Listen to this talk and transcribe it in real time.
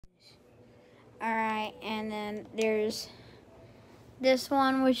Alright, and then there's this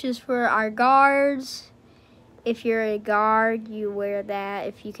one, which is for our guards. If you're a guard, you wear that,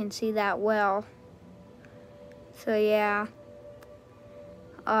 if you can see that well. So yeah.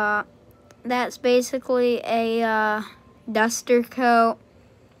 That's basically a duster coat,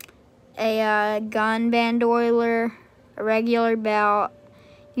 a gun bandoiler, a regular belt.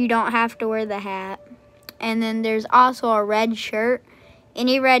 You don't have to wear the hat. And then there's also a red shirt.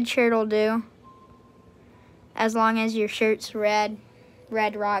 Any red shirt will do, as long as your shirt's red.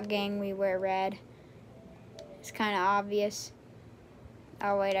 Red Rock Gang, we wear red. It's kind of obvious.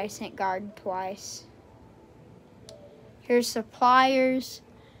 Oh wait, I sent guard twice. Here's suppliers.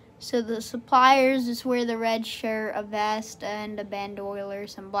 So the suppliers is where the red shirt, a vest, and a bandoiler,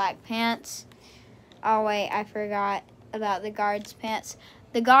 some black pants. Oh wait, I forgot about the guards' pants.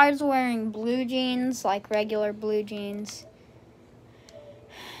 The guards wearing blue jeans, like regular blue jeans.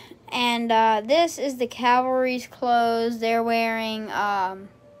 And this is the cavalry's clothes. They're wearing a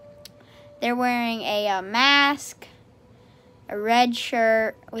mask, a red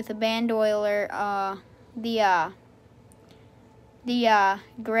shirt with a bandoiler, the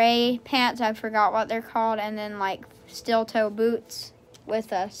gray pants, I forgot what they're called, and then like steel toe boots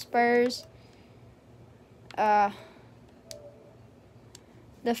with spurs. The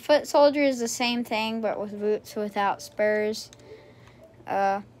foot soldier is the same thing, but with boots without spurs.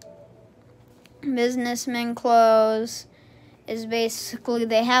 Businessman clothes is basically,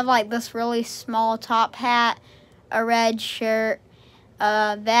 they have like this really small top hat, a red shirt,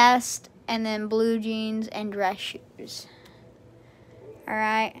 a vest, and then blue jeans and dress shoes.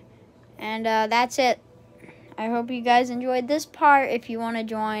 Alright, and that's it. I hope you guys enjoyed this part. If you want to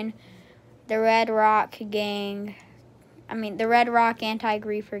join the Red Rock Gang, the Red Rock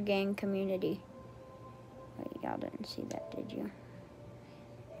Anti-Griefer Gang community. Wait, y'all didn't see that, did you?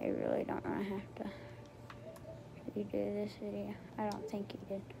 I really don't want to have to redo this video. I don't think you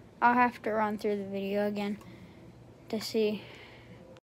did. I'll have to run through the video again to see.